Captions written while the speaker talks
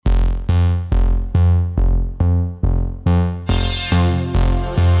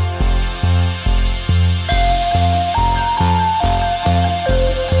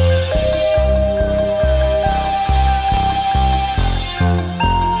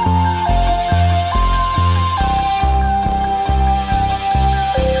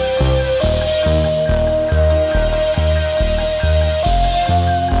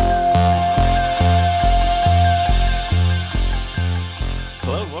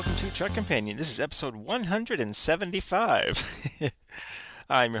welcome to Truck Companion. This is episode 175.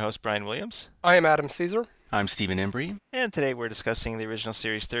 I'm your host, Brian Williams. I am Adam Caesar. I'm Stephen Embry. And today we're discussing the original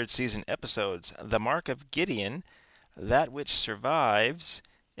series' third season episodes, The Mark of Gideon, That Which Survives,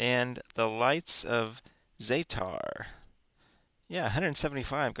 and The Lights of Zatar. Yeah,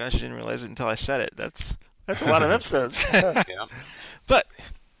 175. Gosh, I didn't realize it until I said it. That's a lot of episodes. Yeah. But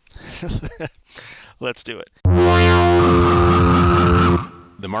let's do it.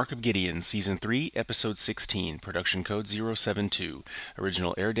 The Mark of Gideon, Season 3, Episode 16, Production Code 072.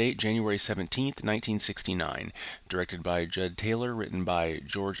 Original air date January 17th, 1969. Directed by Judd Taylor, written by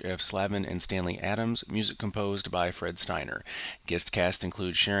George F. Slavin and Stanley Adams, music composed by Fred Steiner. Guest cast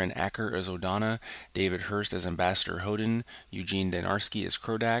includes Sharon Acker as Odana, David Hurst as Ambassador Hoden, Eugene Danarski as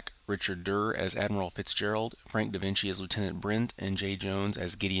Krodak, Richard Durr as Admiral Fitzgerald, Frank Da Vinci as Lieutenant Brent, and Jay Jones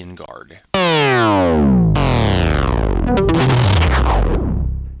as Gideon Guard.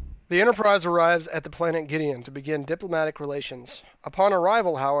 The Enterprise arrives at the planet Gideon to begin diplomatic relations. Upon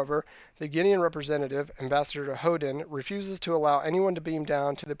arrival, however, the Gideon representative, Ambassador Hoden, refuses to allow anyone to beam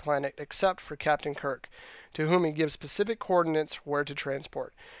down to the planet except for Captain Kirk, to whom he gives specific coordinates where to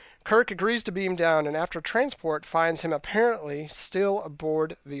transport. Kirk agrees to beam down, and after transport finds him apparently still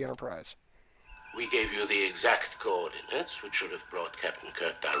aboard the Enterprise. We gave you the exact coordinates, which should have brought Captain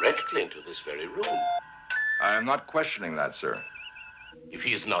Kirk directly into this very room. I am not questioning that, sir. If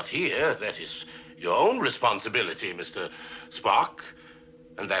he is not here, that is your own responsibility, Mr. Spock,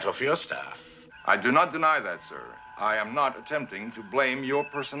 and that of your staff. I do not deny that, sir. I am not attempting to blame your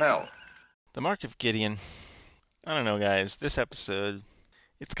personnel. The Mark of Gideon. I don't know, guys. This episode,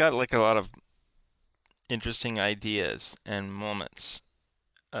 it's got like a lot of interesting ideas and moments,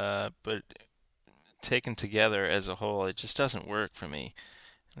 but taken together as a whole, it just doesn't work for me.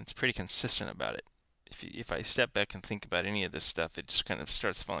 And it's pretty consistent about it. If I step back and think about any of this stuff, it just kind of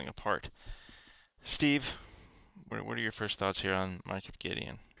starts falling apart. Steve, what are your first thoughts here on Mark of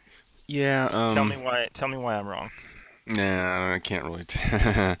Gideon? Yeah. Tell me why I'm wrong. Nah, I can't really.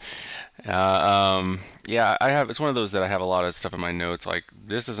 Yeah, I have. It's one of those that I have a lot of stuff in my notes. Like,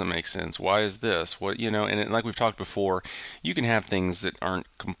 this doesn't make sense. Why is this? What, And like we've talked before, you can have things that aren't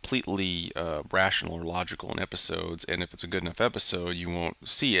completely rational or logical in episodes, and if it's a good enough episode, you won't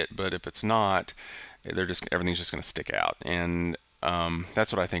see it. But if it's not, everything's just going to stick out. And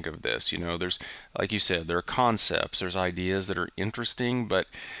that's what I think of this. There's, like you said, there are concepts, there's ideas that are interesting, but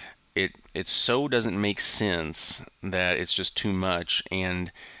it so doesn't make sense that it's just too much,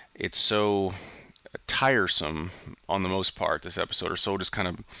 and it's so tiresome on the most part, this episode, or so just kind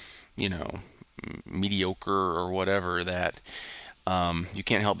of, mediocre or whatever, that you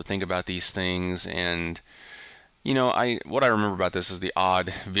can't help but think about these things. And what I remember about this is the odd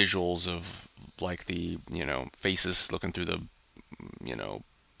visuals of, like, the faces looking through the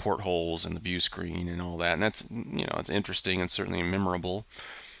portholes and the view screen and all that, and that's it's interesting and certainly memorable.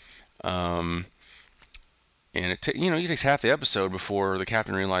 And it takes half the episode before the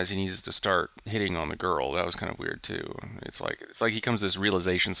captain realizes he needs to start hitting on the girl. That was kind of weird too. It's like he comes to this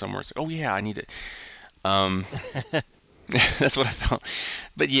realization somewhere. It's like, oh yeah, I need it. That's what I felt.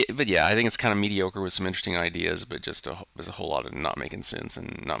 But yeah, I think it's kind of mediocre with some interesting ideas, but just there's a whole lot of not making sense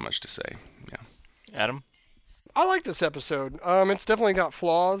and not much to say. Yeah. Adam? I like this episode. It's definitely got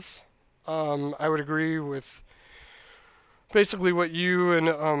flaws. I would agree with basically what you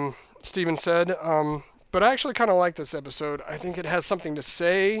and Steven said. But I actually kind of like this episode. I think it has something to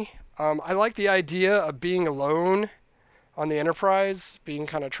say. I like the idea of being alone on the Enterprise, being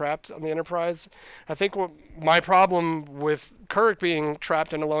kind of trapped on the Enterprise. I think what my problem with Kirk being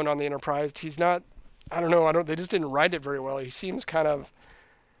trapped and alone on the Enterprise, he's not, I don't know, they just didn't write it very well. He seems kind of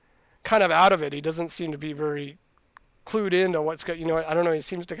out of it. He doesn't seem to be very clued into what's going, I don't know, he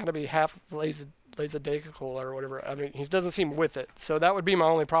seems to kind of be half lackadaisical or whatever. I mean, he doesn't seem with it. So that would be my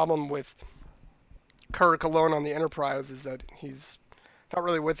only problem with Kirk alone on the Enterprise, is that he's not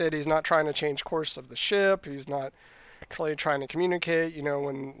really with it. He's not trying to change course of the ship. He's not really trying to communicate.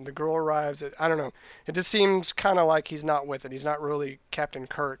 When the girl arrives, I don't know. It just seems kind of like he's not with it. He's not really Captain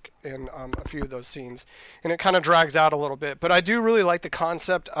Kirk in a few of those scenes. And it kind of drags out a little bit. But I do really like the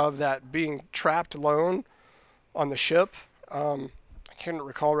concept of that being trapped alone on the ship. I can't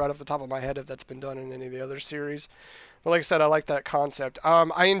recall right off the top of my head if that's been done in any of the other series. But like I said, I like that concept.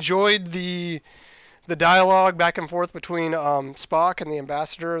 I enjoyed the dialogue back and forth between Spock and the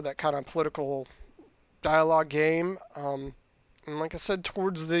Ambassador, that kind of political dialogue game. And like I said,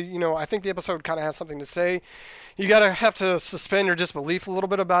 towards the, I think the episode kind of has something to say. You have to suspend your disbelief a little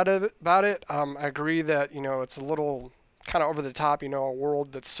bit about it. I agree that, it's a little kind of over the top, a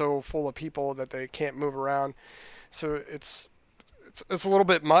world that's so full of people that they can't move around. So it's it's a little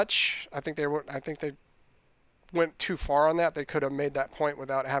bit much. I think they went too far on that. They could have made that point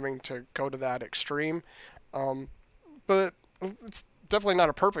without having to go to that extreme. But it's definitely not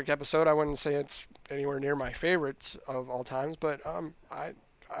a perfect episode. I wouldn't say it's anywhere near my favorites of all times, but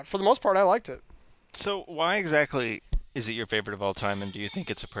for the most part, I liked it. So why exactly is it your favorite of all time, and do you think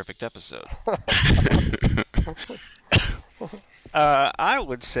it's a perfect episode? I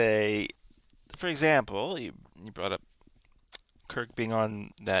would say, for example, you brought up Kirk being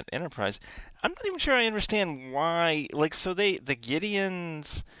on that Enterprise. I'm not even sure I understand why. Like, so the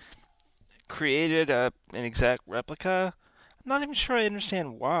Gideons created an exact replica. I'm not even sure I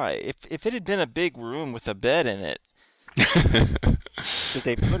understand why. If it had been a big room with a bed in it that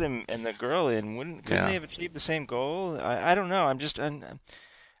they put him and the girl in, couldn't they have achieved the same goal? I don't know.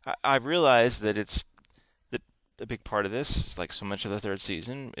 I realize that that a big part of this, like so much of the third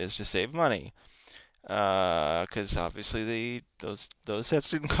season, is to save money. Because obviously those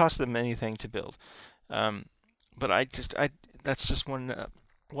sets didn't cost them anything to build. But that's just one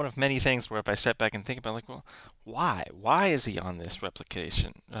of many things where if I step back and think about, like, well, why is he on this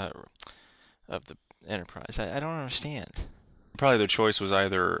replication of the Enterprise? I don't understand. Probably their choice was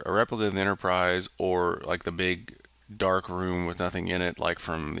either a replica of the Enterprise or like the big dark room with nothing in it, like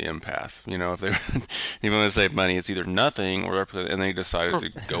from the Empath. You know, if they even want to save money, it's either nothing or replica, and they decided to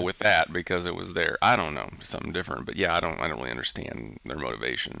go with that because it was there. I don't know, something different. But yeah, I don't really understand their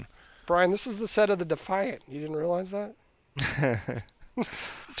motivation. Brian, this is the set of the Defiant. You didn't realize that?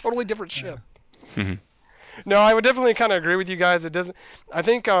 Totally different ship. No, I would definitely kind of agree with you guys. It doesn't. I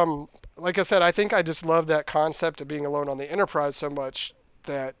think, like I said, I think I just love that concept of being alone on the Enterprise so much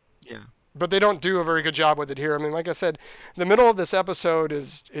that. Yeah. But they don't do a very good job with it here. I mean, like I said, the middle of this episode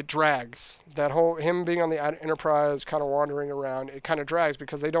it drags. That whole him being on the Enterprise, kind of wandering around, it kind of drags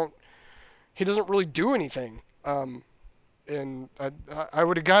because he doesn't really do anything. And I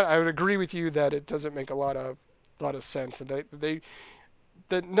would agree with you that it doesn't make a lot of sense. And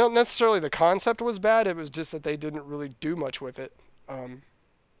that not necessarily the concept was bad. It was just that they didn't really do much with it,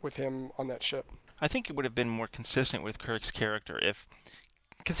 with him on that ship. I think it would have been more consistent with Kirk's character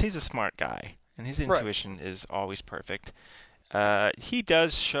because he's a smart guy and his intuition is always perfect. He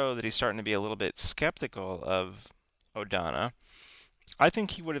does show that he's starting to be a little bit skeptical of Odana. I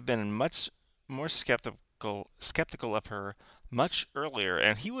think he would have been much more skeptical of her much earlier,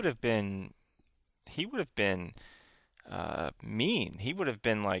 and he would have been mean. He would have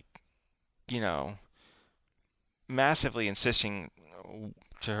been like, massively insisting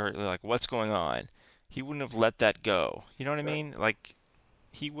to her, like, what's going on. He wouldn't have let that go. You know what I mean? Like,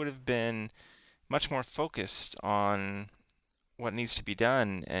 he would have been much more focused on what needs to be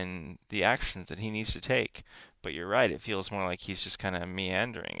done and the actions that he needs to take. But you're right; it feels more like he's just kind of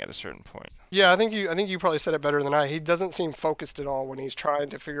meandering at a certain point. Yeah, I think you probably said it better than I. He doesn't seem focused at all when he's trying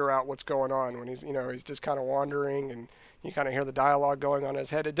to figure out what's going on. When he's just kind of wandering, and you kind of hear the dialogue going on in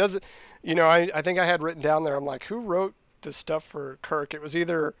his head. It doesn't, I think I had written down there. I'm like, who wrote this stuff for Kirk? It was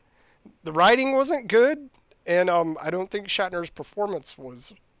either the writing wasn't good, and I don't think Shatner's performance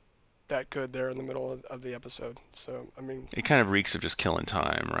was that good there in the middle of the episode. So I mean, it kind of reeks of just killing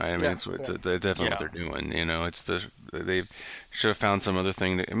time, right? I mean, it's definitely what they're doing. It's they should have found some other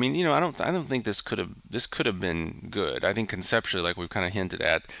thing. I mean, I don't think this could have been good. I think conceptually, like we've kind of hinted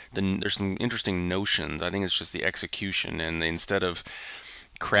at, there's some interesting notions. I think it's just the execution, and instead of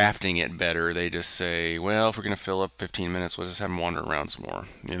crafting it better, they just say, well, if we're gonna fill up 15 minutes, we'll just have them wander around some more,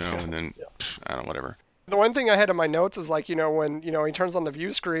 and then I don't know, whatever. The one thing I had in my notes is like, when he turns on the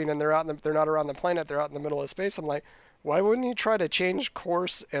view screen and they're not around the planet, they're out in the middle of space. I'm like, why wouldn't he try to change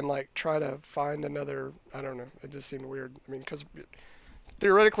course and like try to find another? I don't know. It just seemed weird. I mean, because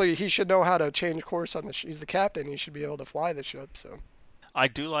theoretically he should know how to change course on the. He's the captain. He should be able to fly the ship. So. I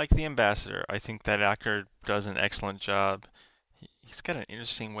do like the ambassador. I think that actor does an excellent job. He's got an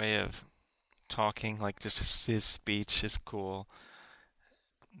interesting way of talking. Like just his speech is cool.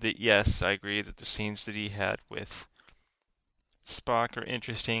 Yes, I agree that the scenes that he had with Spock are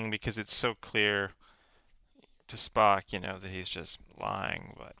interesting because it's so clear to Spock, that he's just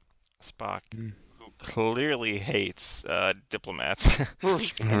lying. But Spock, who clearly hates diplomats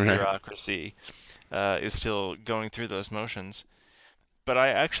and bureaucracy, is still going through those motions. But I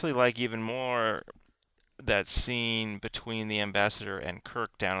actually like even more that scene between the ambassador and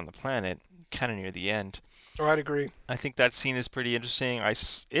Kirk down on the planet, kind of near the end. Oh, I'd agree. I think that scene is pretty interesting.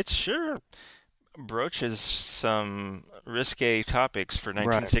 It sure broaches some risque topics for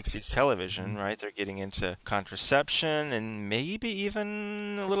 1960s television, right? They're getting into contraception and maybe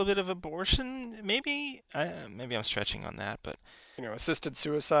even a little bit of abortion. Maybe I'm stretching on that, but assisted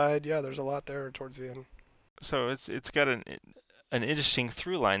suicide. Yeah, there's a lot there towards the end. So it's got an interesting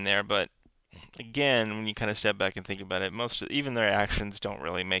through line there, but again, when you kind of step back and think about it, even their actions don't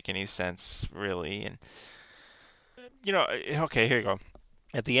really make any sense, really. And okay, here you go.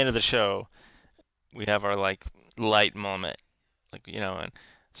 At the end of the show, we have our like light moment, and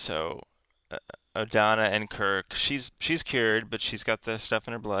so uh, O'Donna and Kirk, she's cured, but she's got the stuff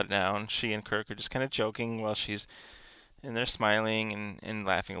in her blood now, and she and Kirk are just kind of joking while and they're smiling and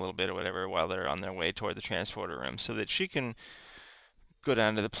laughing a little bit or whatever while they're on their way toward the transporter room, so that she can go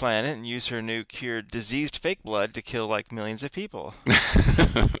down to the planet and use her new cured diseased fake blood to kill like millions of people.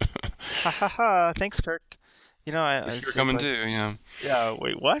 Ha ha ha! Thanks, Kirk. You're coming like, too, yeah. Yeah.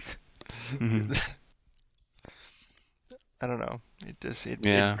 Wait, what? I don't know. It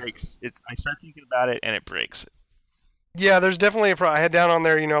breaks. I start thinking about it and it breaks. Yeah, there's definitely I had down on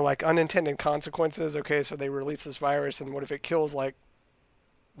there, like unintended consequences. Okay, so they release this virus, and what if it kills like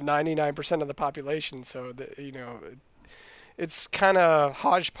 99% of the population? So that it's kind of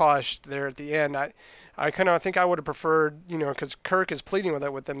hodgepodge there at the end. I kind of think I would have preferred, because Kirk is pleading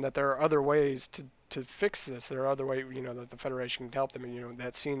with them that there are other ways to fix this. There are other ways, that the Federation can help them. And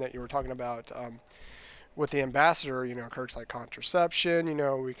that scene that you were talking about. With the ambassador, Kirk's like contraception,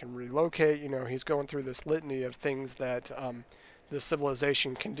 we can relocate, he's going through this litany of things that this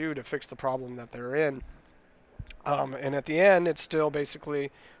civilization can do to fix the problem that they're in. And at the end, it's still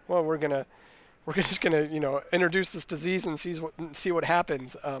basically, well, we're just gonna, introduce this disease and see what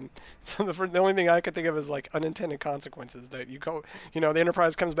happens. So the only thing I could think of is like unintended consequences that the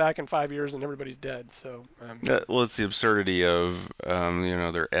Enterprise comes back in 5 years and everybody's dead. So well, it's the absurdity of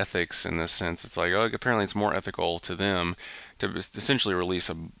their ethics in this sense. It's like, apparently it's more ethical to them to essentially release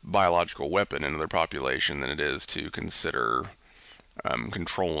a biological weapon into their population than it is to consider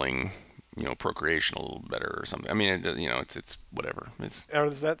controlling procreation a little better or something. I mean, it's whatever.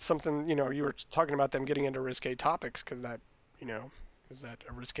 Is that something, you were talking about them getting into risque topics because that, is that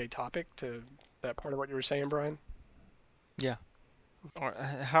a risque topic to that part of what you were saying, Brian? Yeah. Or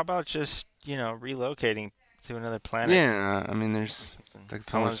how about just, relocating to another planet? Yeah, I mean, there's like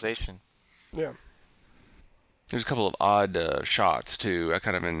colonization. Yeah. There's a couple of odd shots too,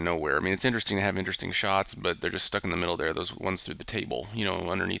 kind of in nowhere. I mean, it's interesting to have interesting shots, but they're just stuck in the middle there. Those ones through the table,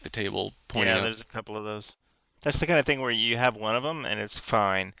 underneath the table, pointing up. There's a couple of those. That's the kind of thing where you have one of them and it's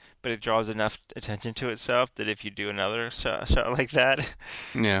fine, but it draws enough attention to itself that if you do another shot like that,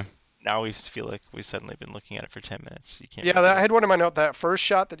 yeah. Now we feel like we've suddenly been looking at it for 10 minutes. You can't. Yeah, I had one in my note. That first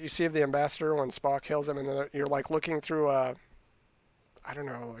shot that you see of the ambassador when Spock hails him, and then you're like looking through I don't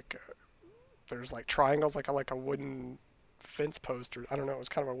know, like there's like triangles, like a wooden fence post, or I don't know. It was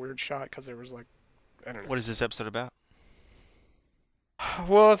kind of a weird shot because there was like, I don't know. What is this episode about?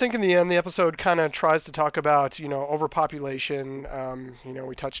 Well, I think in the end, the episode kind of tries to talk about, overpopulation.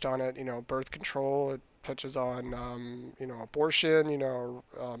 We touched on it. Birth control. It touches on, abortion.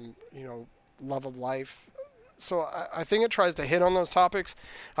 Love of life. So I think it tries to hit on those topics.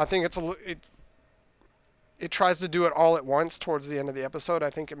 I think it tries to do it all at once towards the end of the episode.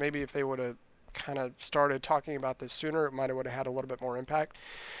 I think maybe if they would have kind of started talking about this sooner, it might have would have had a little bit more impact.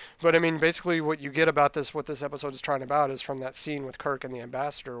 But I mean, basically, what you get about what this episode is trying about, is from that scene with Kirk and the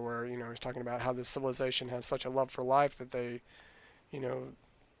ambassador, where he's talking about how this civilization has such a love for life that they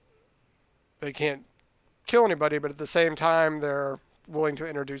can't kill anybody, but at the same time they're willing to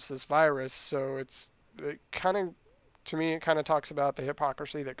introduce this virus. So to me, it kind of talks about the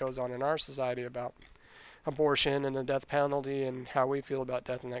hypocrisy that goes on in our society about abortion and the death penalty and how we feel about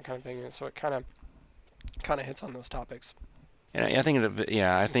death and that kind of thing. And so it kind of hits on those topics. And I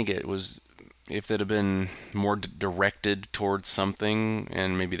think it was, if it had been more directed towards something,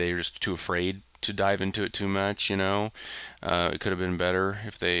 and maybe they were just too afraid to dive into it too much, it could have been better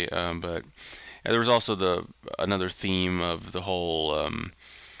if they. But there was also another theme of the whole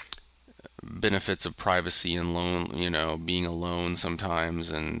benefits of privacy and being alone sometimes,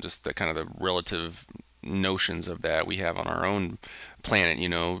 and just the kind of the relative notions of that we have on our own planet.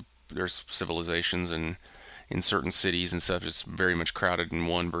 There's civilizations and in certain cities and stuff, it's very much crowded in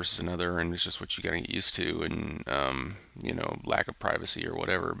one versus another, and it's just what you gotta get used to, and lack of privacy or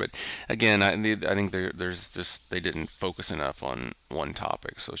whatever. But again, I think there's just, they didn't focus enough on one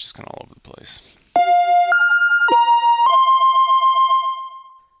topic, so it's just kind of all over the place.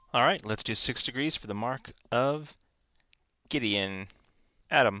 All right, let's do 6 degrees for the mark of Gideon.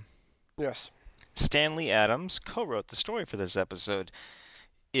 Adam. Yes. Stanley Adams co-wrote the story for this episode.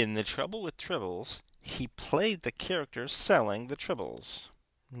 In The Trouble with Tribbles, he played the character selling the Tribbles.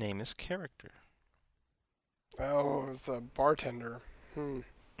 Name his character. Oh, it was the bartender.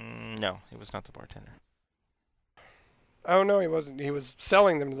 No, it was not the bartender. Oh, no, he wasn't. He was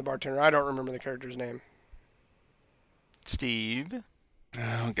selling them to the bartender. I don't remember the character's name. Steve.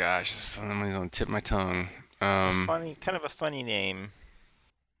 Oh gosh, something's on the tip of my tongue. Kind of a funny name.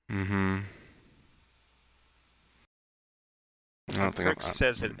 Mm-hmm. I don't think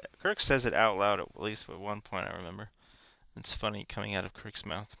Kirk says it out loud at least at one point. I remember. It's funny coming out of Kirk's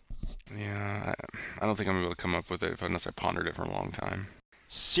mouth. Yeah, I don't think I'm able to come up with it unless I pondered it for a long time.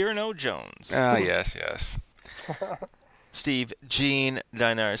 Cyrano Jones. Ah, yes. Steve, Gene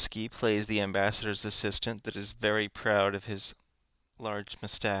Dynarski plays the ambassador's assistant that is very proud of his large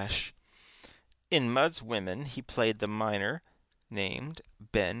mustache. In Mud's Women, he played the miner named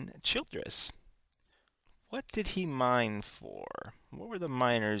Ben Childress. What did he mine for? What were the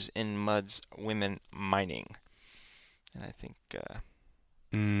miners in Mud's Women mining? And I think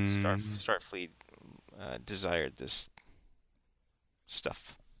Starfleet desired this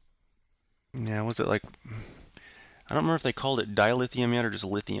stuff. Yeah, was it like... I don't remember if they called it dilithium yet or just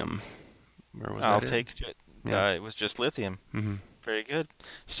lithium. Or was I'll that take it. Yeah. It was just lithium. Mm-hmm. Very good.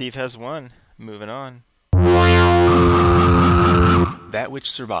 Steve has one. Moving on. That Which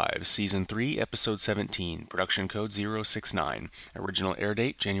Survives, Season 3, Episode 17, Production Code 069. Original air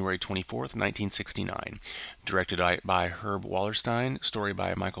date, January 24th, 1969. Directed by Herb Wallerstein. Story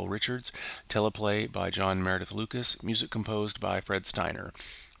by Michael Richards. Teleplay by John Meredith Lucas. Music composed by Fred Steiner.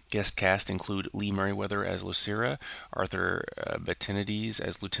 Guest cast include Lee Merriweather as Lucira, Arthur Bettinides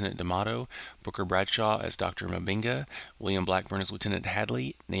as Lieutenant D'Amato, Booker Bradshaw as Dr. Mabinga, William Blackburn as Lieutenant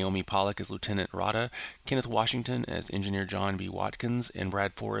Hadley, Naomi Pollock as Lieutenant Rada, Kenneth Washington as Engineer John B. Watkins, and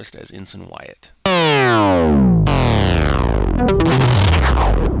Brad Forrest as Ensign Wyatt.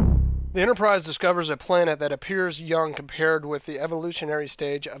 The Enterprise discovers a planet that appears young compared with the evolutionary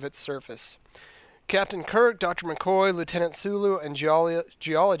stage of its surface. Captain Kirk, Dr. McCoy, Lieutenant Sulu, and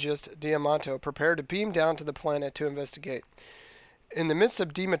geologist D'Amato prepare to beam down to the planet to investigate. In the midst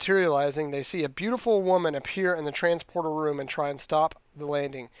of dematerializing, they see a beautiful woman appear in the transporter room and try and stop the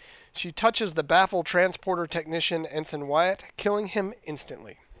landing. She touches the baffled transporter technician, Ensign Wyatt, killing him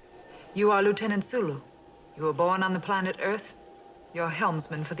instantly. You are Lieutenant Sulu. You were born on the planet Earth. You're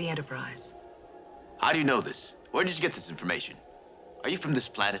helmsman for the Enterprise. How do you know this? Where did you get this information? Are you from this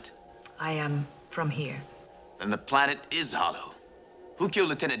planet? I am from here. Then the planet is hollow. Who killed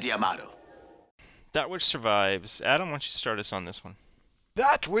Lieutenant D'Amato? That Which Survives. Adam, why don't you start us on this one?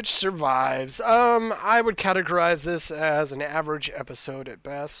 That Which Survives. I would categorize this as an average episode at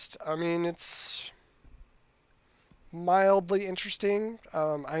best. I mean, it's mildly interesting.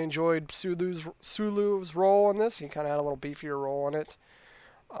 I enjoyed Sulu's role in this. He kind of had a little beefier role in it.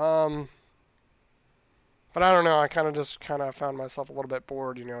 But I don't know, I kind of found myself a little bit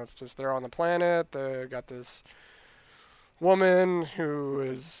bored, it's just they're on the planet, they got this woman who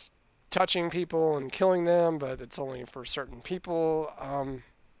is touching people and killing them, but it's only for certain people.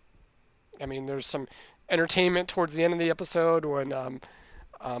 I mean, there's some entertainment towards the end of the episode when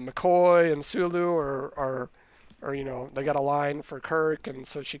McCoy and Sulu are they got a line for Kirk, and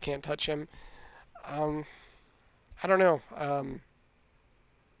so she can't touch him. I don't know.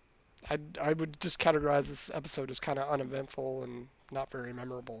 I would just categorize this episode as kind of uneventful and not very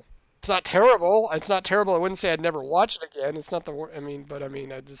memorable. It's not terrible. I wouldn't say I'd never watch it again. It's not the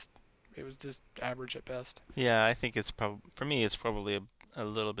worst. It was just average at best. Yeah, I think it's for me, it's probably a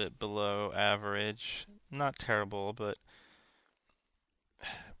little bit below average. Not terrible, but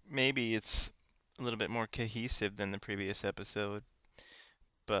maybe it's a little bit more cohesive than the previous episode.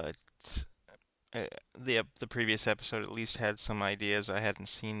 But the previous episode at least had some ideas I hadn't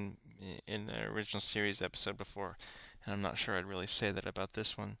seen in the original series episode before, and I'm not sure I'd really say that about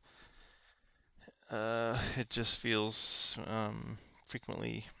this one. It just feels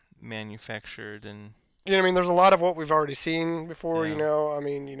frequently manufactured and... there's a lot of what we've already seen before,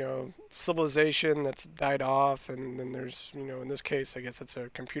 Yeah. Civilization that's died off, and then there's, in this case, I guess it's a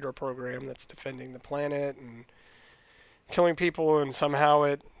computer program that's defending the planet and killing people, and somehow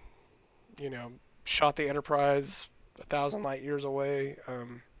it, shot the Enterprise 1,000 light years away.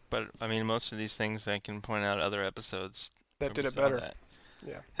 But, most of these things I can point out other episodes that did it saw better. that.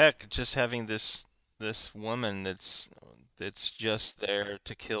 Yeah. Heck, just having this woman that's just there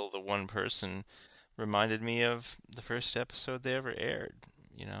to kill the one person reminded me of the first episode they ever aired,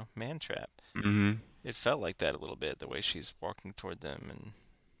 Man Trap. Mm-hmm. It felt like that a little bit, the way she's walking toward them, and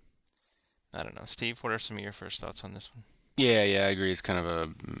I don't know. Steve, what are some of your first thoughts on this one? Yeah, I agree. It's kind of a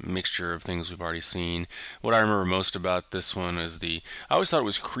mixture of things we've already seen. What I remember most about this one is I always thought it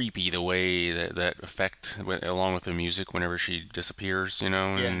was creepy the way that effect along with the music whenever she disappears,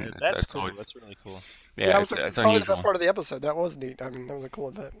 Yeah, and that's cool. always, That's really cool. yeah, it's it's probably the unusual. best part of the episode. That was neat. That was a cool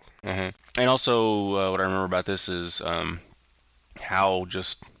event. And also, what I remember about this is how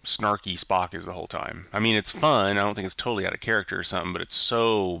just snarky Spock is the whole time. I mean, it's fun. I don't think it's totally out of character or something, but it's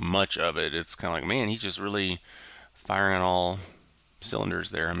so much of it. It's kind of like, man, he's just really firing on all cylinders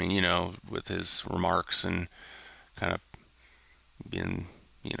there. I mean, with his remarks and kind of being,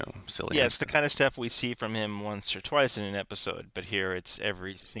 silly Yeah, and it's the stuff. kind of stuff we see from him once or twice in an episode, but here it's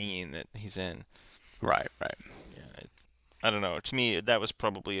every scene that he's in. Right, right. Yeah, I don't know. To me, that was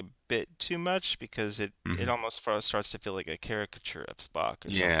probably a bit too much because it Hmm. almost starts to feel like a caricature of Spock or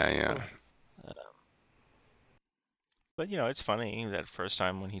Yeah, something. yeah. Uh, but it's funny that first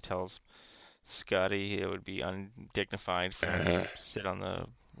time when he tells Scotty it would be undignified for him to Uh, sit on the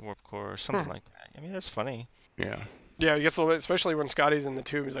warp core or Hmm. something like that. I mean, that's funny. yeah. Yeah, he gets a little bit, especially when Scotty's in the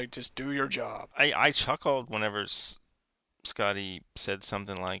tube. He's like, just do your job. I chuckled whenever Scotty said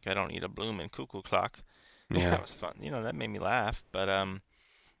something like, "I don't need a bloomin' cuckoo clock." Yeah. That was fun. That made me laugh. But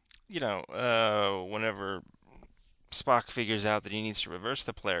whenever Spock figures out that he needs to reverse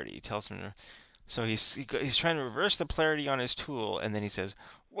the polarity, he tells him to. So he's trying to reverse the polarity on his tool, and then he says,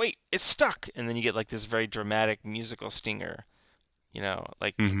 "Wait, it's stuck!" And then you get like this very dramatic musical stinger.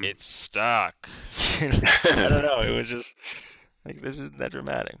 Like Hmm. it's stuck. I don't know. It was just like this isn't that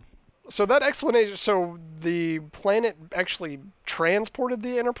dramatic. So that explanation, so the planet actually transported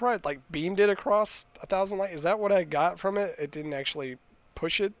the Enterprise, like beamed it across 1,000 light. Is that what I got from it? It didn't actually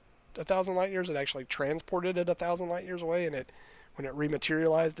push it 1,000 light years. It actually transported it 1,000 light years away, and when it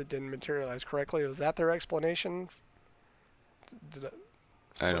rematerialized, it didn't materialize correctly. Was that their explanation? Did it,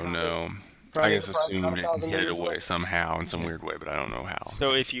 I for don't how know. how I the guess Enterprise got assumed a it thousand hid it meters away? away somehow in some weird way, but I don't know how.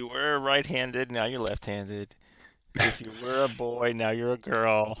 So if you were right-handed, now you're left-handed. If you were a boy, now you're a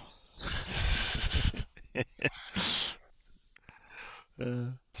girl. Uh,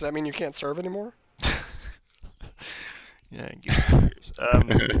 Does that mean you can't serve anymore? yeah, give it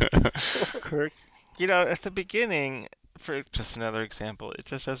 2 years. Kirk, at the beginning, for just another example, it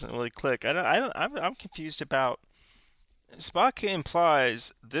just doesn't really click. I'm confused about Spock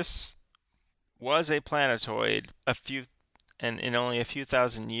implies this was a planetoid and in only a few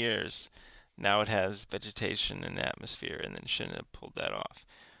thousand years. Now it has vegetation and atmosphere, and then shouldn't have pulled that off.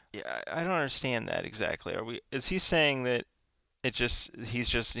 Yeah, I don't understand that exactly. Is he saying that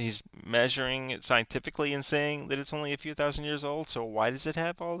he's measuring it scientifically and saying that it's only a few thousand years old, so why does it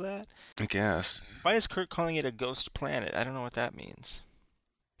have all that? I guess. Why is Kirk calling it a ghost planet? I don't know what that means.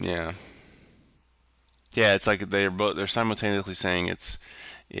 Yeah. Yeah, it's like they're simultaneously saying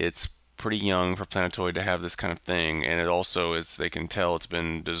it's pretty young for Planetoid to have this kind of thing, and it also is they can tell it's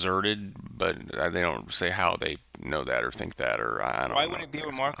been deserted, but they don't say how they know that or think that or I Why don't would know. it be It's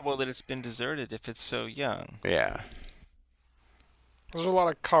kind remarkable that it's been deserted if it's so young? yeah. There's a lot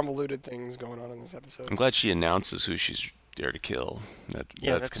of convoluted things going on in this episode. I'm glad she announces who she's there to kill. Yeah,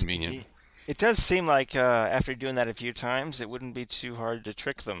 That's that's convenient. spooky. It does seem like after doing that a few times, it wouldn't be too hard to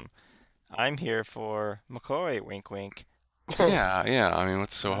trick them. I'm here for McCoy, wink, wink. Yeah, yeah. I mean,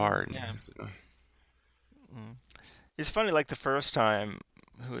 what's so hard? Yeah. Mm. It's funny, like the first time,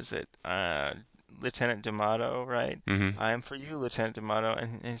 who is it? Lieutenant D'Amato, right? Mm-hmm. I am for you, Lieutenant D'Amato.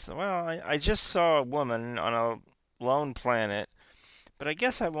 And he said, well, I just saw a woman on a lone planet, but I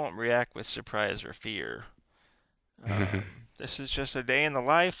guess I won't react with surprise or fear. This is just a day in the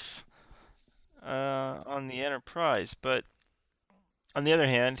life on the Enterprise. But on the other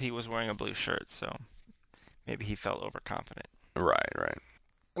hand, he was wearing a blue shirt, so maybe he felt overconfident. Right, right.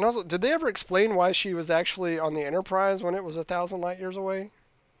 And also, did they ever explain why she was actually on the Enterprise when it was 1,000 light years away,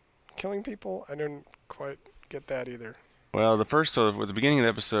 killing people? I didn't quite get that either. Well, at the beginning of the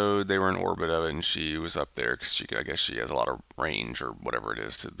episode, they were in orbit of it, and she was up there because I guess she has a lot of range or whatever it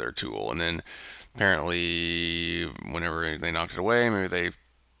is to their tool. And then apparently, whenever they knocked it away, maybe they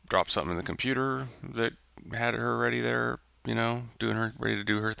dropped something in the computer that had her ready there, ready to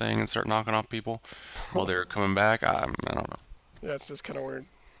do her thing and start knocking off people while they're coming back. I don't know. Yeah, it's just kind of weird.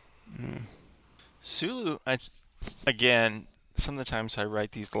 Sulu, again, some of the times I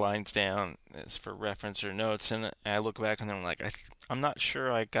write these lines down as for reference or notes, and I look back and I'm like, I'm not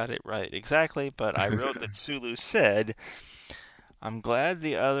sure I got it right exactly, but I wrote that Sulu said, "I'm glad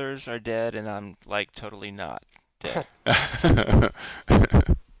the others are dead, and I'm like totally not dead."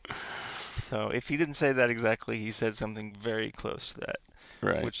 So if he didn't say that exactly, he said something very close to that,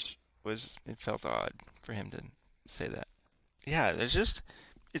 Right. which it felt odd for him to say that. Yeah,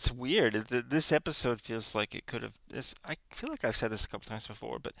 it's weird. This episode feels like it could have this. I feel like I've said this a couple times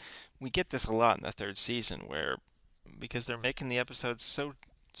before, but we get this a lot in the third season where because they're making the episodes so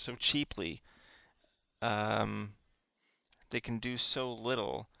cheaply, um, they can do so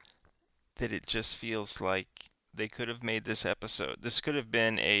little that it just feels like they could have made this episode. This could have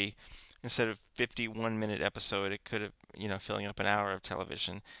been a instead of 51-minute episode, it could have, filling up an hour of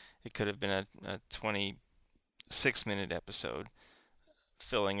television, it could have been a 26-minute episode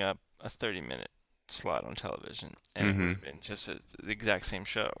filling up a 30-minute slot on television, and it would have been just the exact same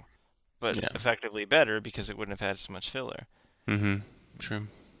show, but effectively better because it wouldn't have had so much filler. True.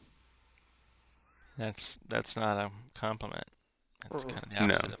 That's not a compliment. That's kind of the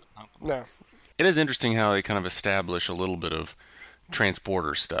opposite of a compliment. No. It is interesting how they kind of establish a little bit of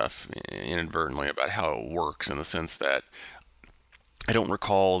transporter stuff inadvertently about how it works, in the sense that I don't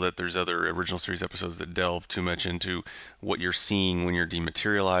recall that there's other original series episodes that delve too much into what you're seeing when you're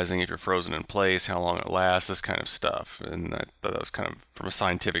dematerializing, if you're frozen in place, how long it lasts, this kind of stuff. And I thought that was kind of, from a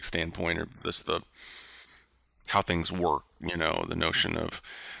scientific standpoint, or just how things work, the notion of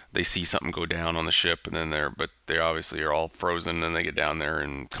they see something go down on the ship, and then but they obviously are all frozen, and then they get down there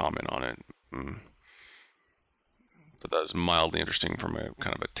and comment on it. But that was mildly interesting from a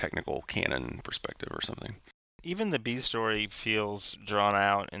kind of a technical canon perspective or something. Even the B story feels drawn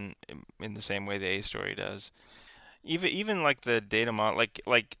out in the same way the A story does. Even like the data model,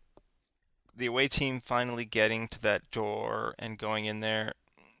 like the away team finally getting to that door and going in there,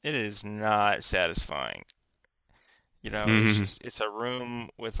 it is not satisfying. It's a room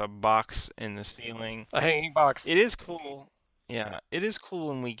with a box in the ceiling. A hanging box. It is cool. Yeah, it is cool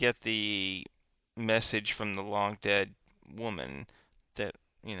when we get the message from the long dead woman that,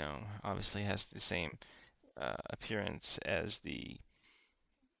 obviously has the same appearance as the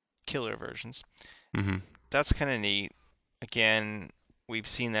killer versions. That's kind of neat. Again, we've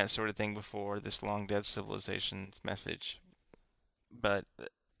seen that sort of thing before, this long dead civilization's message. But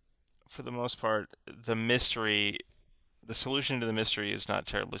for the most part, the solution to the mystery is not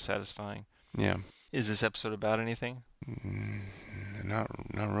terribly satisfying. Yeah. Is this episode about anything? Not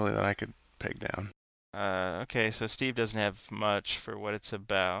really that I could peg down. Okay, so Steve doesn't have much for what it's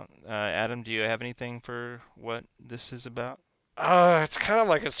about. Adam, do you have anything for what this is about? It's kind of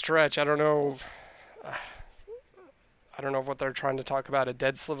like a stretch. I don't know. I don't know what they're trying to talk about. A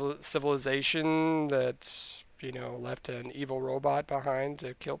dead civilization that, left an evil robot behind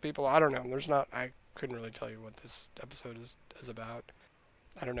to kill people. I don't know. I couldn't really tell you what this episode is about.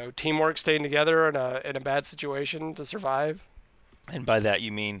 I don't know. Teamwork, staying together in a bad situation to survive. And by that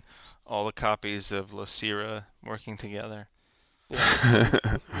you mean all the copies of Losira working together.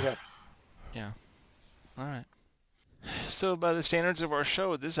 Yeah. Yeah. All right. So by the standards of our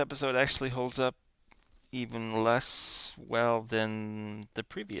show, this episode actually holds up even less well than the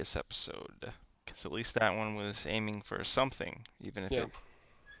previous episode, because at least that one was aiming for something, even if it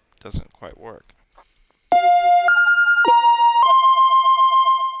doesn't quite work.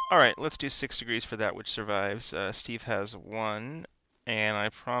 All right, let's do 6 degrees for that which survives. Steve has 1. And I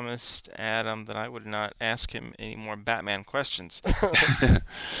promised Adam that I would not ask him any more Batman questions.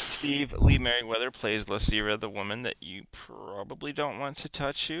 Steve, Lee Merriweather plays Losira, the woman that you probably don't want to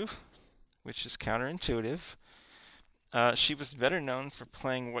touch you, which is counterintuitive. She was better known for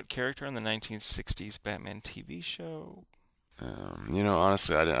playing what character in the 1960s Batman TV show?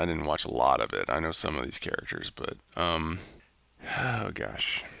 Honestly, I didn't watch a lot of it. I know some of these characters, but oh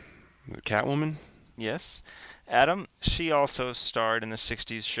gosh, Catwoman? Yes. Adam, she also starred in the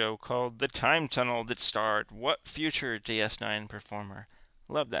 60s show called The Time Tunnel that starred what future DS9 performer?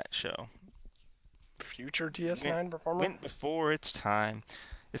 Love that show. Future DS9 performer? Went before its time.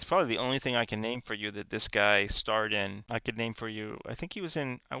 It's probably the only thing I can name for you that this guy starred in. I could name for you, I think he was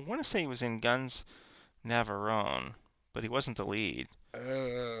in, I want to say he was in Guns Navarone, but he wasn't the lead.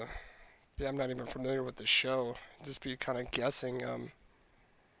 Yeah, I'm not even familiar with the show. Just be kind of guessing.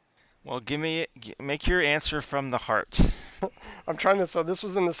 Well, make your answer from the heart. I'm so this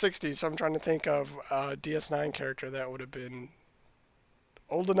was in the 60s, so I'm trying to think of a DS9 character that would have been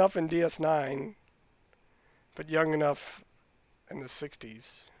old enough in DS9, but young enough in the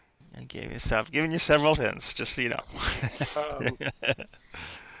 60s. I giving you several hints, just so you know.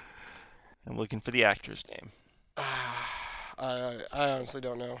 I'm looking for the actor's name. I honestly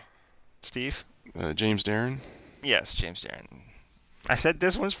don't know. Steve? James Darren? Yes, James Darren. I said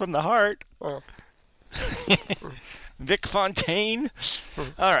this one's from the heart. Oh. Vic Fontaine.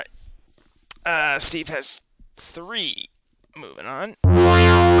 All right. Steve has 3. Moving on.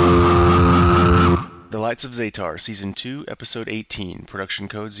 The Lights of Zatar, Season 2, Episode 18, Production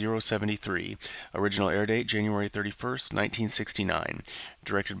Code 073. Original air date January 31st, 1969.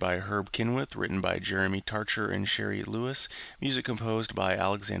 Directed by Herb Kinwith, written by Jeremy Tarcher and Sherry Lewis. Music composed by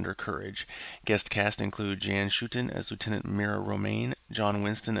Alexander Courage. Guest cast include Jan Schutten as Lieutenant Mira Romaine, John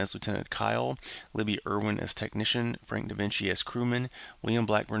Winston as Lieutenant Kyle, Libby Irwin as Technician, Frank Da Vinci as Crewman, William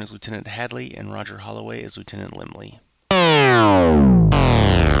Blackburn as Lieutenant Hadley, and Roger Holloway as Lieutenant Limley.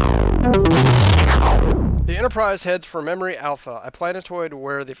 The Enterprise heads for Memory Alpha, a planetoid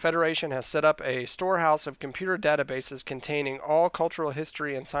where the Federation has set up a storehouse of computer databases containing all cultural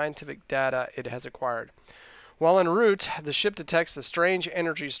history and scientific data it has acquired. While en route, the ship detects a strange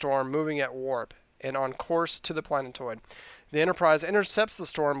energy storm moving at warp and on course to the planetoid. The Enterprise intercepts the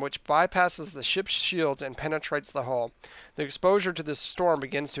storm, which bypasses the ship's shields and penetrates the hull. The exposure to this storm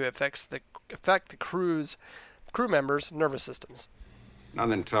begins to affect the crew members' nervous systems. Now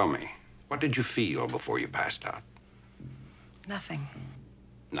then, tell me, what did you feel before you passed out? Nothing.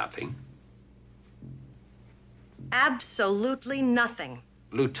 Nothing? Absolutely nothing.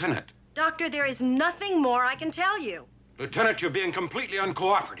 Lieutenant. Doctor, there is nothing more I can tell you. Lieutenant, you're being completely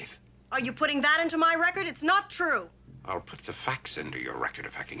uncooperative. Are you putting that into my record? It's not true. I'll put the facts into your record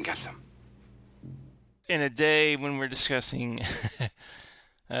if I can get them. In a day when we're discussing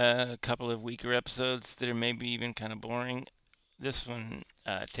a couple of weaker episodes that are maybe even kind of boring, this one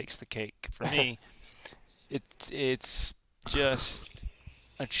takes the cake for me. It's just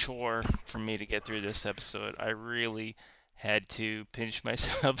a chore for me to get through this episode. I really had to pinch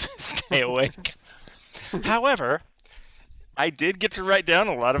myself to stay awake. However, I did get to write down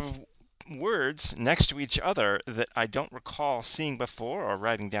a lot of words next to each other that I don't recall seeing before or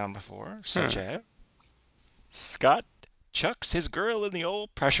writing down before, such as Scott chucks his girl in the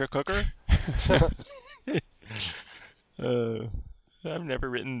old pressure cooker. I've never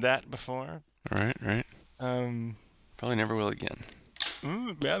written that before. Right. Probably never will again.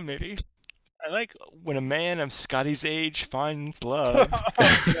 Yeah, maybe. I like when a man of Scotty's age finds love.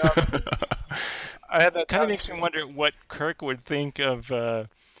 I had that. Kind of makes me wonder what Kirk would think of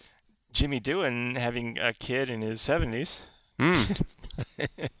Jimmy Doohan having a kid in his 70s.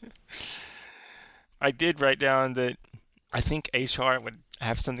 I did write down that I think HR would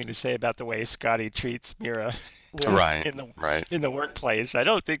have something to say about the way Scotty treats Mira. Right. In the workplace. I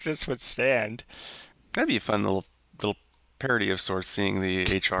don't think this would stand. That'd be a fun little parody of sorts, seeing the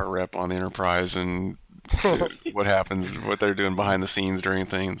HR rep on the Enterprise and what happens, what they're doing behind the scenes during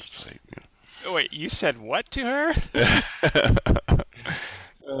things. It's like, Oh, wait, you said what to her?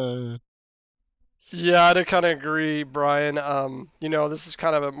 Yeah, I'd kind of agree, Brian. This is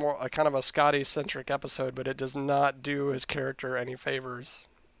kind of a Scotty-centric episode, but it does not do his character any favors.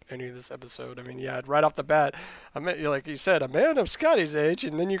 Any of this episode. I mean, yeah, right off the bat, like you said, a man of Scotty's age,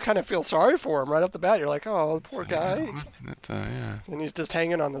 and then you kind of feel sorry for him right off the bat. You're like, oh, the poor guy. Yeah. And he's just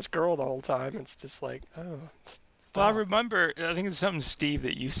hanging on this girl the whole time. It's just like, oh. Well, I remember, I think it's something, Steve,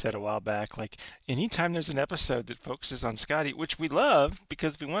 that you said a while back, like, anytime there's an episode that focuses on Scotty, which we love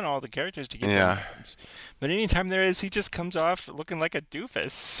because we want all the characters to get their points, but anytime there is, he just comes off looking like a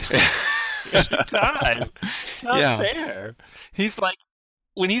doofus. Every time. It's not fair. He's like,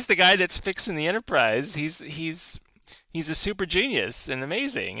 when he's the guy that's fixing the Enterprise, he's a super genius and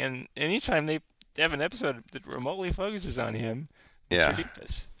amazing, and anytime they have an episode that remotely focuses on him, it's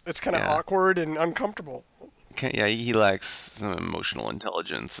ridiculous. It's kind of awkward and uncomfortable. He lacks some emotional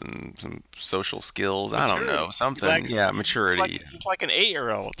intelligence and some social skills. Maturity. I don't know, something. Maturity. He's like an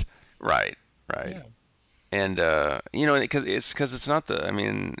 8-year-old. Right. Yeah. And because it's not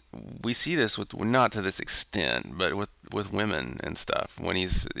we see this with, not to this extent, but with women and stuff. When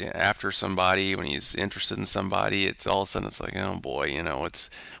he's after somebody, when he's interested in somebody, it's all of a sudden it's like, oh boy,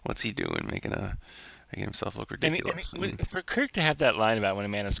 what's he doing, making himself look ridiculous. And for Kirk to have that line about when a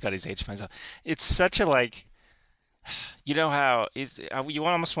man of Scotty's age finds out, it's such a like, you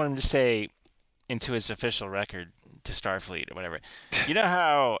almost want him to say into his official record to Starfleet or whatever. You know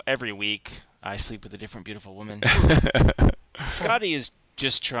how every week I sleep with a different beautiful woman? Scotty is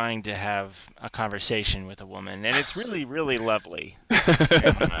just trying to have a conversation with a woman, and it's really, really lovely.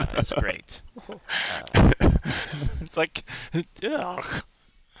 It's great. It's like, ugh.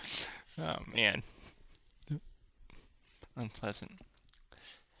 Oh, man. Unpleasant.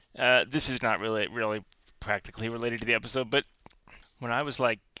 This is not really practically related to the episode, but when I was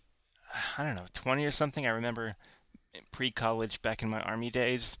like, 20 or something, I remember pre-college back in my Army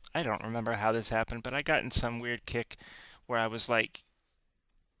days, I don't remember how this happened, but I got in some weird kick where I was like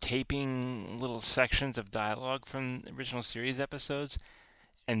taping little sections of dialogue from original series episodes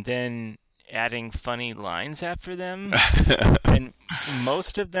and then adding funny lines after them. And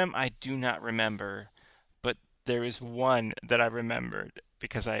most of them I do not remember, but there is one that I remembered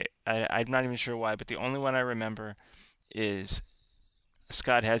because I'm not even sure why, but the only one I remember is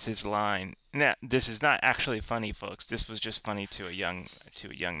Scott has his line. Now, this is not actually funny, folks. This was just funny to a young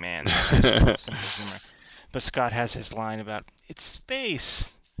man. But Scott has his line about, it's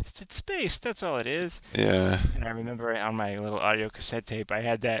space. It's space. That's all it is. Yeah. And I remember on my little audio cassette tape, I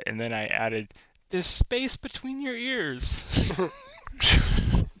had that, and then I added, there's space between your ears.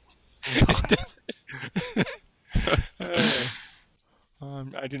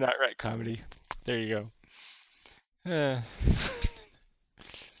 I do not write comedy. There you go.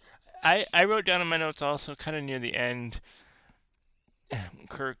 I wrote down in my notes also, kind of near the end,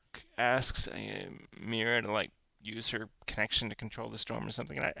 Kirk asks Mira to like use her connection to control the storm or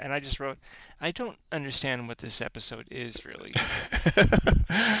something, and I just wrote, I don't understand what this episode is really.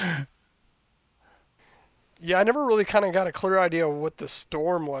 Yeah, I never really kind of got a clear idea of what the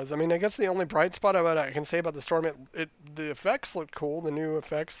storm was. I mean, I guess the only bright spot about it I can say about the storm, the effects looked cool, the new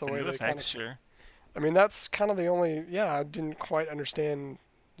effects, the way New they kind of. effects, sure. I mean, that's kind of the only. Yeah, I didn't quite understand.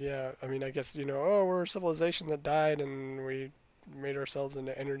 Yeah, I mean, I guess oh, we're a civilization that died and we made ourselves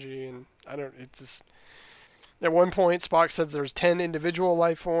into energy, and I don't. It's just. At one point, Spock says there's 10 individual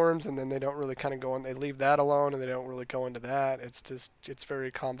life forms, and then they don't really kind of go on. They leave that alone, and they don't really go into that. It's very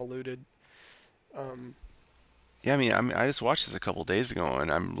convoluted. Yeah, I just watched this a couple days ago,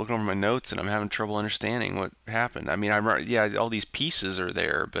 and I'm looking over my notes, and I'm having trouble understanding what happened. I mean, yeah, all these pieces are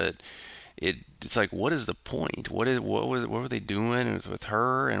there, but it's like, what is the point? What were they doing with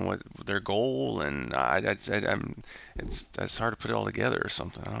her, and what their goal? And it's hard to put it all together or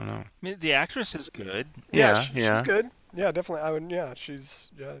something. I don't know. I mean, the actress is good. Yeah, she's good. Yeah, definitely. I would. Yeah, she's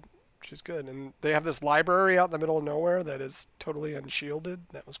good. And they have this library out in the middle of nowhere that is totally unshielded.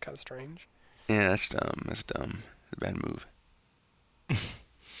 That was kind of strange. Yeah, that's dumb. That's dumb. It's a bad move.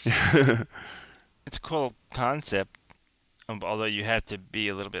 It's a cool concept, although you have to be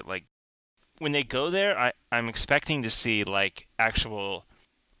a little bit like, when they go there, I'm expecting to see like actual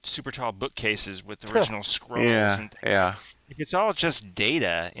super tall bookcases with original scrolls and things. Yeah. If it's all just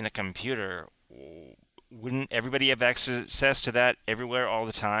data in a computer, wouldn't everybody have access to that everywhere all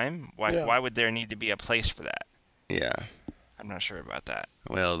the time? Why would there need to be a place for that? Yeah. I'm not sure about that.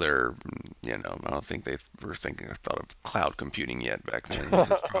 Well, I don't think they were thought of cloud computing yet back then. This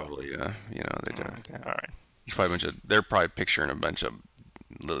is probably, they don't. Okay, all right. They're probably picturing a bunch of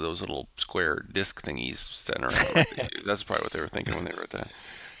those little square disc thingies sitting around. That's probably what they were thinking when they wrote that.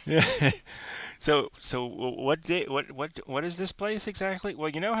 Yeah. So what is this place exactly? Well,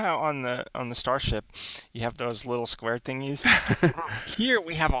 you know how on the starship you have those little square thingies? Here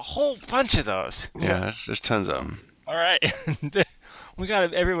we have a whole bunch of those. Yeah, there's tons of them. All right. We got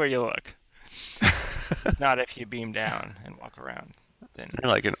it everywhere you look. Not if you beam down and walk around. Then they're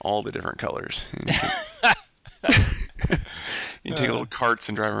like in all the different colors. You can take little carts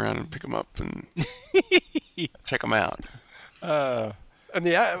and drive around and pick them up and check them out. And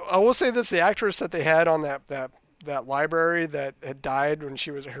I will say this: the actress that they had on that library that had died when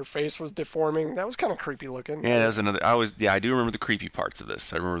her face was deforming, that was kind of creepy looking. Yeah, that was another. I do remember the creepy parts of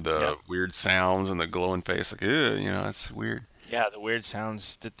this. I remember the weird sounds and the glowing face. Like, it's weird. Yeah, the weird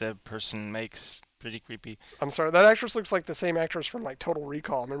sounds that the person makes, pretty creepy. I'm sorry, that actress looks like the same actress from like Total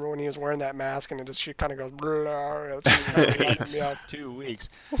Recall. Remember when he was wearing that mask and she kind of goes. 2 weeks.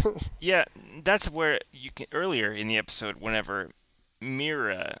 Yeah, that's where you can earlier in the episode. Whenever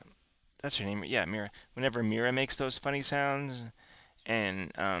Mira, that's her name. Yeah, Mira. Whenever Mira makes those funny sounds,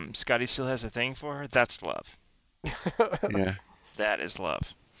 and Scotty still has a thing for her, that's love. Yeah. That is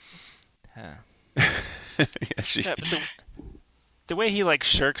love. The way he like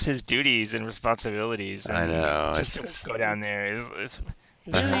shirks his duties and responsibilities. And I know. Just to go down there is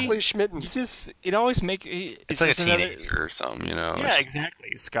really schmitten. It always makes it's like a teenager or something, Yeah,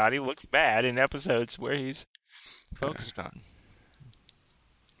 exactly. Scotty looks bad in episodes where he's focused on.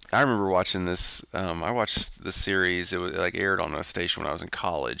 I remember watching this. I watched the series. It was like aired on a station when I was in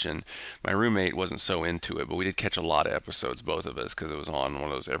college, and my roommate wasn't so into it. But we did catch a lot of episodes, both of us, because it was on one of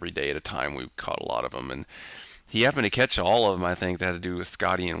those every day at a time. We caught a lot of them, and he happened to catch all of them. I think that had to do with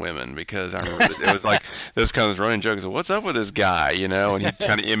Scotty and women, because I remember it was like those kind of running jokes. What's up with this guy, And he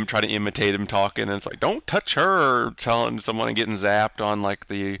kind of try to imitate him talking, and it's like, don't touch her, or telling someone and getting zapped on like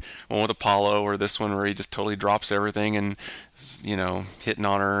the one with Apollo, or this one where he just totally drops everything and hitting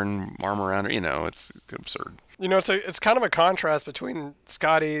on her and arm around her. It's absurd. It's kind of a contrast between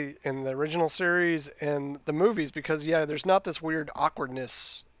Scotty in the original series and the movies, because there's not this weird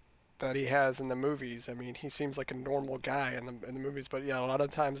awkwardness that he has in the movies. I mean, he seems like a normal guy in the movies, but a lot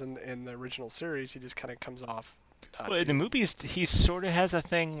of times in the original series, he just kind of comes off. Well, in the movies, he sort of has a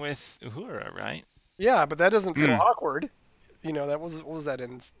thing with Uhura, right? Yeah, but that doesn't feel awkward. What was that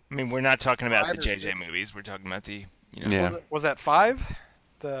in? I mean, we're not talking about the JJ movies. We're talking about the. Was that 5?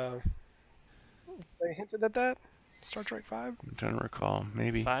 They hinted at that. Star Trek 5. I'm trying to recall.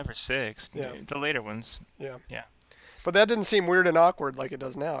 Maybe 5 or 6. Yeah. The later ones. Yeah. Yeah. But that didn't seem weird and awkward like it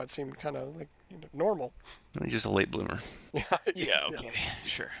does now. It seemed kind of like normal. He's just a late bloomer. Yeah. Okay.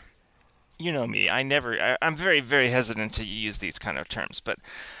 Sure. You know me. I'm very, very hesitant to use these kind of terms, but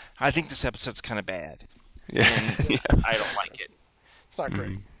I think this episode's kind of bad. Yeah. And I don't like it. It's not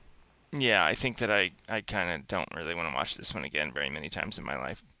great. Yeah, I think that I kind of don't really want to watch this one again very many times in my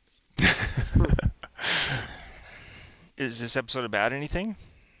life. Is this episode about anything?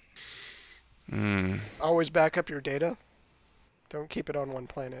 Always back up your data. Don't keep it on one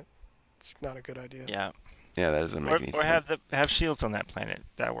planet. It's not a good idea. Yeah. Yeah, that doesn't make any Or sense. have shields on that planet.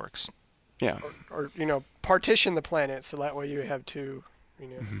 That works. Yeah. Or partition the planet so that way you have two,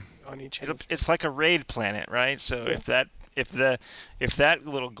 on each end. It's like a raid planet, right? So if that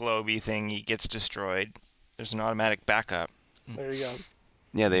little globy thingy gets destroyed, there's an automatic backup. There you go.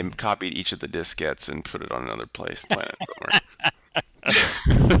 Yeah, they copied each of the diskettes and put it on another planet somewhere.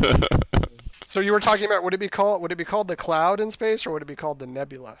 So you were talking about would it be called the cloud in space or would it be called the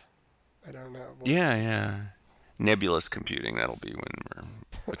nebula? I don't know. Yeah. Nebulous computing, that'll be when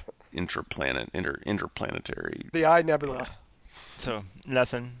we're interplanetary. The Eye Nebula. So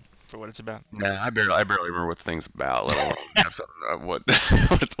nothing for what it's about. Nah, I barely remember what the thing's about, let alone have something about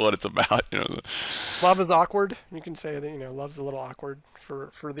what it's about. Love is awkward. You can say that love's a little awkward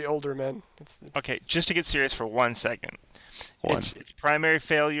for the older men. It's Okay, just to get serious for 1 second. Its primary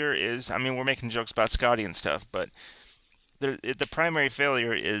failure is, we're making jokes about Scotty and stuff, but the primary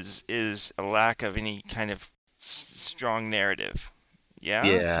failure is a lack of any kind of strong narrative. Yeah?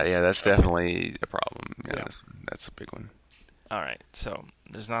 Yeah, that's definitely a problem. Yeah. That's a big one. All right, so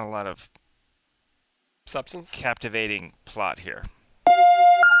there's not a lot of substance, captivating plot here.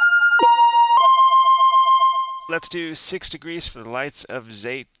 Let's do 6 degrees for the lights of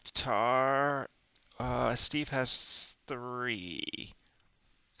Zatar. Steve has 3.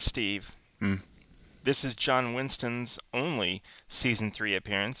 Steve. This is John Winston's only Season 3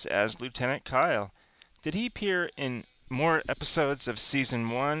 appearance as Lieutenant Kyle. Did he appear in more episodes of Season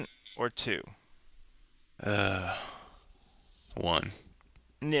 1 or 2? 1.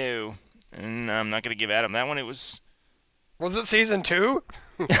 No. And I'm not going to give Adam that one. It was... Was it Season 2?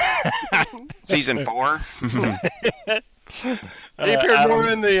 Season 4? He appeared more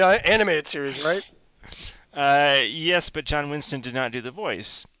in the animated series, right? Yes, but John Winston did not do the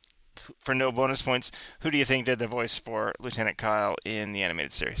voice. For no bonus points, who do you think did the voice for Lieutenant Kyle in the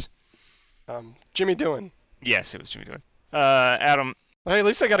animated series? Jimmy Doohan. Yes, it was Jimmy Doohan. Adam. Hey, at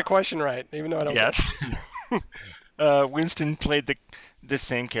least I got a question right, even though I don't. Yes. Winston played the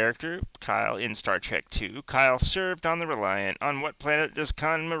same character, Kyle, in Star Trek II. Kyle served on the Reliant. On what planet does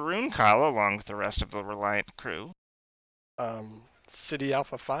Khan maroon Kyle along with the rest of the Reliant crew? City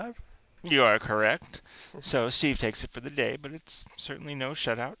Alpha 5? You are correct. So Steve takes it for the day, but it's certainly no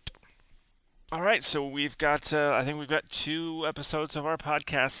shutout. All right, so we've got, I think we've got 2 episodes of our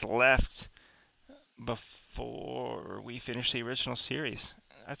podcast left before we finish the original series.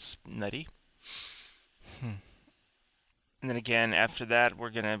 That's nutty. And then again, after that, we're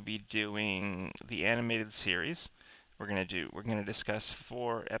going to be doing the animated series. We're going to discuss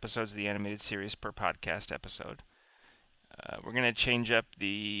 4 episodes of the animated series per podcast episode. We're going to change up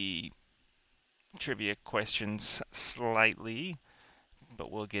the trivia questions slightly, but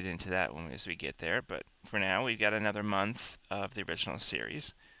we'll get into that as we get there. But for now, we've got another month of the original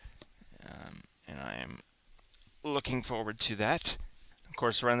series, and I am looking forward to that. Of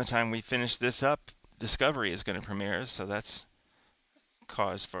course, around the time we finish this up, Discovery is going to premiere, so that's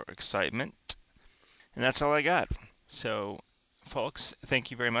cause for excitement. And that's all I got. So, folks, thank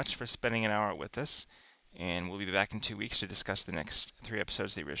you very much for spending an hour with us, and we'll be back in 2 weeks to discuss the next 3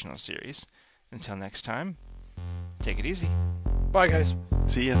 episodes of the original series. Until next time, take it easy. Bye, guys.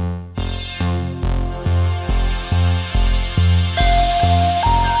 See ya.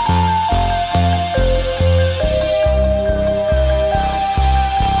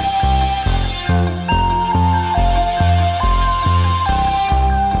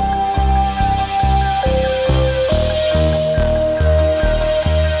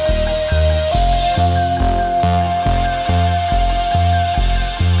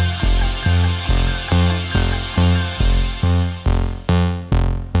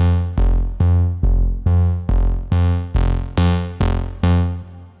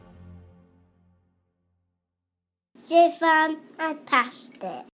 Stefan, I passed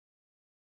it.